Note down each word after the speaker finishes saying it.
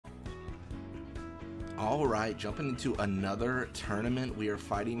All right, jumping into another tournament. We are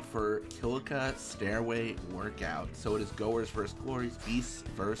fighting for Kilika Stairway Workout. So it is Goers versus Glories, Beasts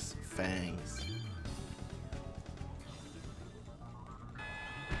versus Fangs.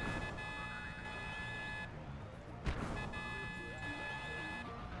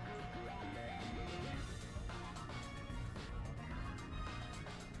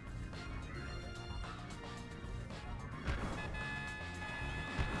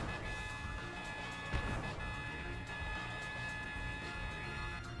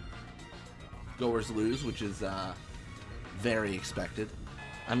 Goers lose, which is very expected.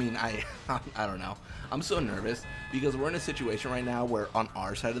 I mean, I don't know. I'm so nervous because we're in a situation right now where on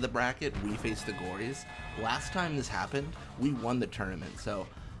our side of the bracket, we face the Gories. Last time this happened, we won the tournament. So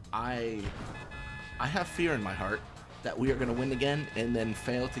I have fear in my heart that we are going to win again and then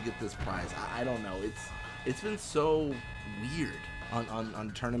fail to get this prize. I don't know. It's been so weird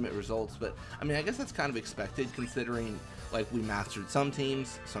on tournament results, but I mean, I guess that's kind of expected considering like we mastered some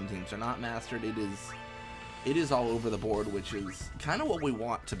teams are not mastered. It is all over the board, which is kind of what we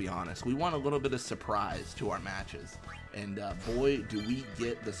want, to be honest. We want a little bit of surprise to our matches, and boy, do we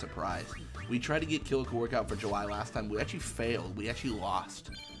get the surprise. We tried to get Kilika Workout for July last time. We actually failed. We actually lost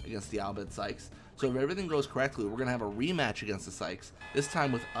against the Bhed Psyches. So if everything goes correctly, we're going to have a rematch against the Psyches, this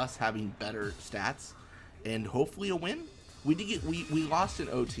time with us having better stats and hopefully a win. We lost in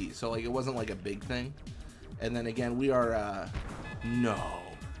OT, so like it wasn't like a big thing. And then again, we are no,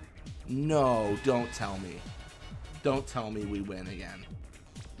 don't tell me we win again.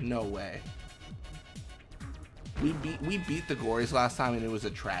 No way. We beat the Gories last time and it was a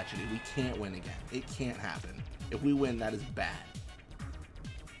tragedy. We can't win again. It can't happen. If we win, that is bad.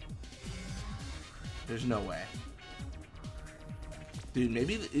 There's no way. Dude,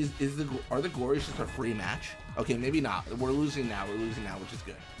 maybe are the Gories just a free match? Okay, maybe not. We're losing now, which is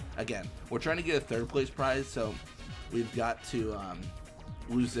good. Again, we're trying to get a third place prize, so we've got to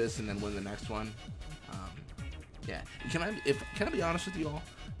lose this and then win the next one. Yeah. Can I be honest with you all?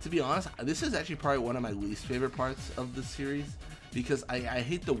 To be honest, this is actually probably one of my least favorite parts of the series because I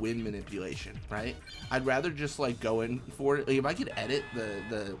hate the win manipulation, right? I'd rather just like go in for it. Like, if I could edit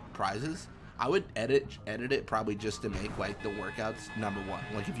the prizes, I would edit it probably just to make like the workouts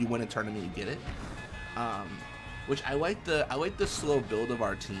 #1. Like if you win a tournament, you get it. Which I like the slow build of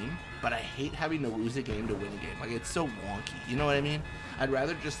our team, but I hate having to lose a game to win a game. Like it's so wonky, you know what I mean? I'd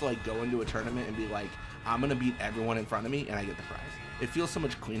rather just like go into a tournament and be like, I'm gonna beat everyone in front of me and I get the prize. It feels so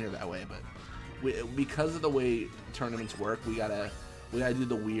much cleaner that way, but because of the way tournaments work, we gotta do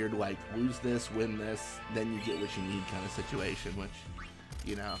the weird like lose this, win this, then you get what you need kind of situation. Which,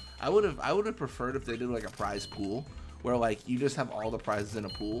 you know, I would have preferred if they did like a prize pool where like you just have all the prizes in a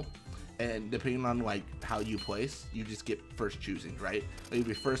pool. And depending on like how you place, you just get first choosing, right? Like if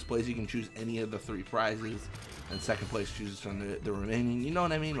you're first place, you can choose any of the 3 prizes, and second place chooses from the remaining. You know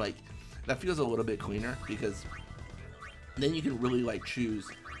what I mean? Like that feels a little bit cleaner because then you can really like choose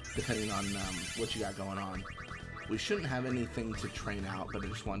depending on what you got going on. We shouldn't have anything to train out, but I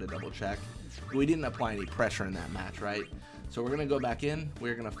just wanted to double check. We didn't apply any pressure in that match, right? So we're gonna go back in.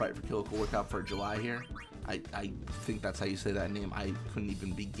 We're gonna fight for Kilika Workout for July here. I think that's how you say that name. I couldn't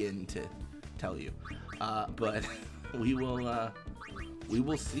even begin to tell you, but we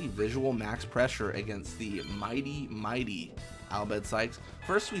will see visual max pressure against the mighty Bhed Psyches.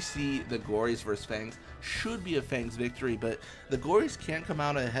 First, we see the Glories versus Fangs. Should be a Fangs victory, but the Glories can't come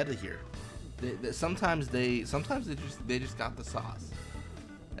out ahead of here. Sometimes they just got the sauce.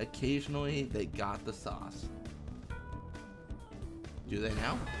 Occasionally, they got the sauce. Do they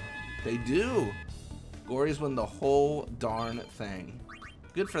now? They do. Glories win the whole darn thing.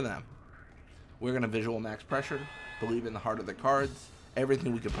 Good for them. We're going to visual max pressure, believe in the heart of the cards,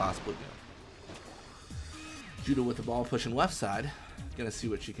 everything we could possibly do. Judah with the ball pushing left side. Going to see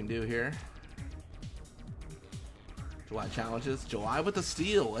what she can do here. July challenges. July with the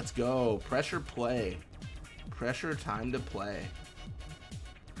steal. Let's go. Pressure play. Pressure time to play.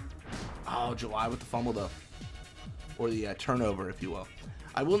 Oh, July with the fumble though. Or the turnover, if you will.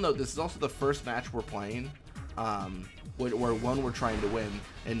 I will note this is also the first match we're playing where 1, we're trying to win,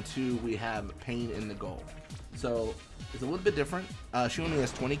 and 2, we have Pain in the goal. So it's a little bit different. She only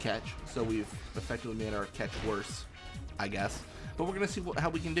has 20 catch, so we've effectively made our catch worse, I guess. But we're gonna see how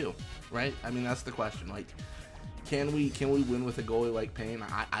we can do, right? I mean, that's the question. Like, can we win with a goalie like Pain?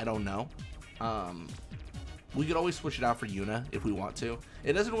 I don't know. We could always switch it out for Yuna if we want to.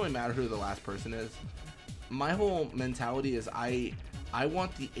 It doesn't really matter who the last person is. My whole mentality is I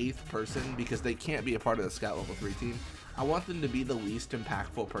want the 8th person, because they can't be a part of the Scout Level 3 team. I want them to be the least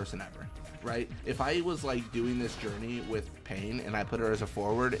impactful person ever. right? If I was like doing this journey with Payne and I put her as a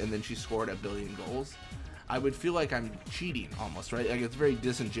forward and then she scored a billion goals, I would feel like I'm cheating almost, right? Like it's very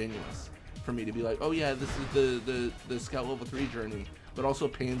disingenuous for me to be like, oh yeah, this is the Scout level 3 journey, but also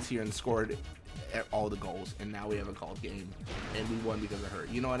Payne's here and scored all the goals, and now we have a called game and we won because of her.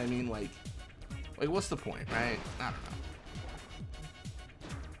 You know what I mean? Like what's the point, right? I don't know.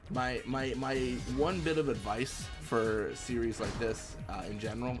 My one bit of advice for a series like this in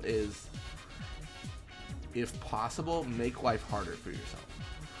general is, if possible, make life harder for yourself.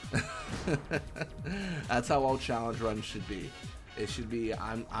 That's how all challenge runs should be. It should be,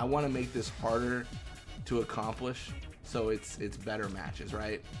 I want to make this harder to accomplish, so it's better matches,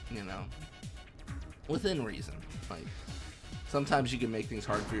 right? You know, within reason. Like sometimes you can make things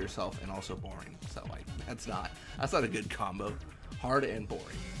hard for yourself and also boring. So like that's not a good combo. Hard and boring.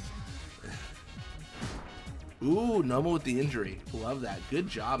 Ooh, Noma with the injury. Love that. Good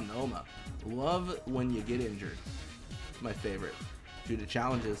job, Noma. Love when you get injured. My favorite. Due to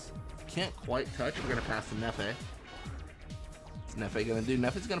challenges. Can't quite touch. We're going to pass to Nefe. What's Nefe going to do?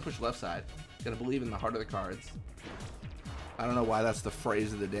 Nefe's going to push left side. Going to believe in the heart of the cards. I don't know why that's the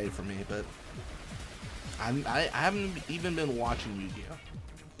phrase of the day for me, but I haven't even been watching Yu-Gi-Oh!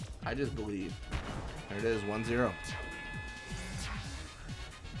 I just believe. There it is, 1-0.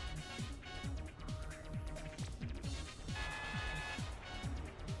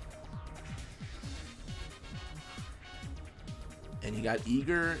 And you got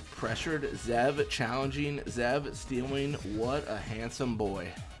Eager, pressured, Zev challenging, Zev stealing. What a handsome boy.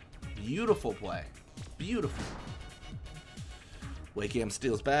 Beautiful play. Beautiful. Wakeham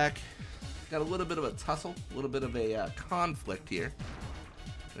steals back. Got a little bit of a tussle, a little bit of a conflict here.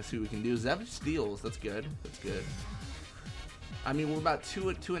 Let's see what we can do. Zev steals. That's good. That's good. I mean, we're about two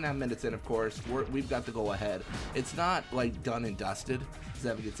and a half minutes in, of course. We've got the goal ahead. It's not like done and dusted.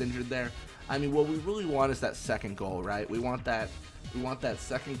 Zev gets injured there. I mean, what we really want is that second goal, right? We want that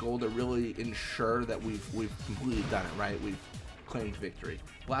second goal to really ensure that we've completely done it, right? We've claimed victory.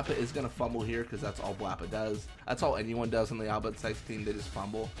 Blappa is going to fumble here because that's all Blappa does. That's all anyone does on the Bhed Psyches team. They just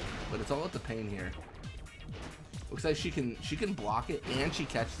fumble. But it's all at the Payne here. Looks like she can block it and she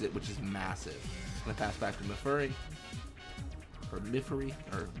catches it, which is massive. Gonna pass back to Mifuri. Or Mifuri.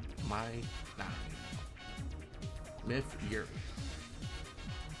 Or Mifuri.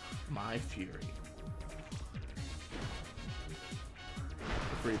 My Fury.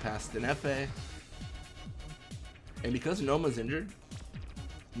 Free pass to Nefe. And because Noma's injured,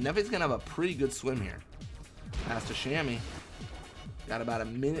 Nefe's gonna have a pretty good swim here. Pass to Shammy. Got about a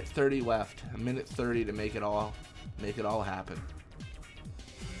minute 30 left. A minute 30 to make it all happen.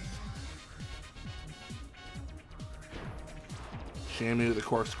 Shammy with the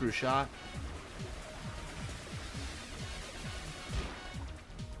corkscrew shot.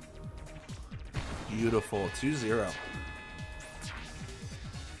 Beautiful. 2-0.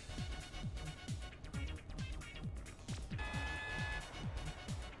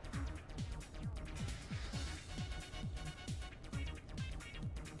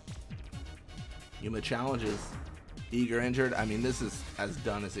 Yuma challenges. Eager injured. I mean, this is as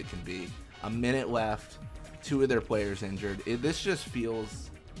done as it can be. A minute left. 2 of their players injured. This just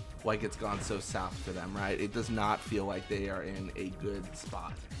feels like it's gone so south for them, right? It does not feel like they are in a good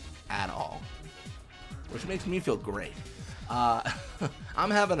spot at all, which makes me feel great. I'm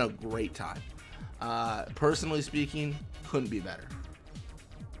having a great time. Personally speaking, couldn't be better.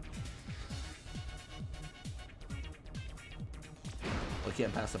 We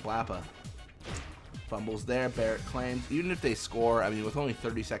can't pass the Blappa. Fumbles there. Barrett claims. Even if they score, I mean, with only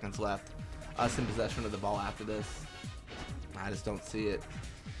 30 seconds left, us in possession of the ball after this, I just don't see it.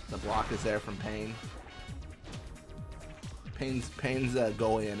 The block is there from Payne. Payne's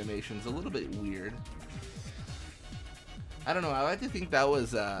goalie animation's a little bit weird. I don't know. I like to think that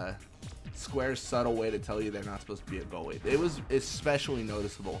was Square's subtle way to tell you they're not supposed to be a goalie. It was especially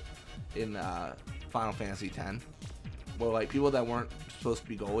noticeable in Final Fantasy X, where like people that weren't supposed to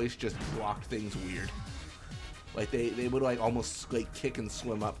be goalies just blocked things weird. Like they would like almost like kick and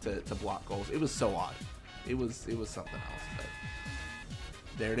swim up to block goals. It was so odd. It was something else. But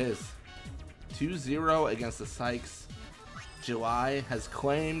there it is. 2-0 against the Psyches. July has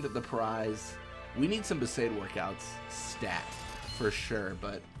claimed the prize. We need some Besaid workouts stat for sure,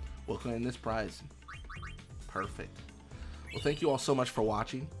 but we'll claim this prize. Perfect. Well, thank you all so much for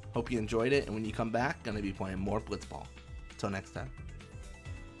watching. Hope you enjoyed it, and when you come back, gonna be playing more Blitzball. Until next time.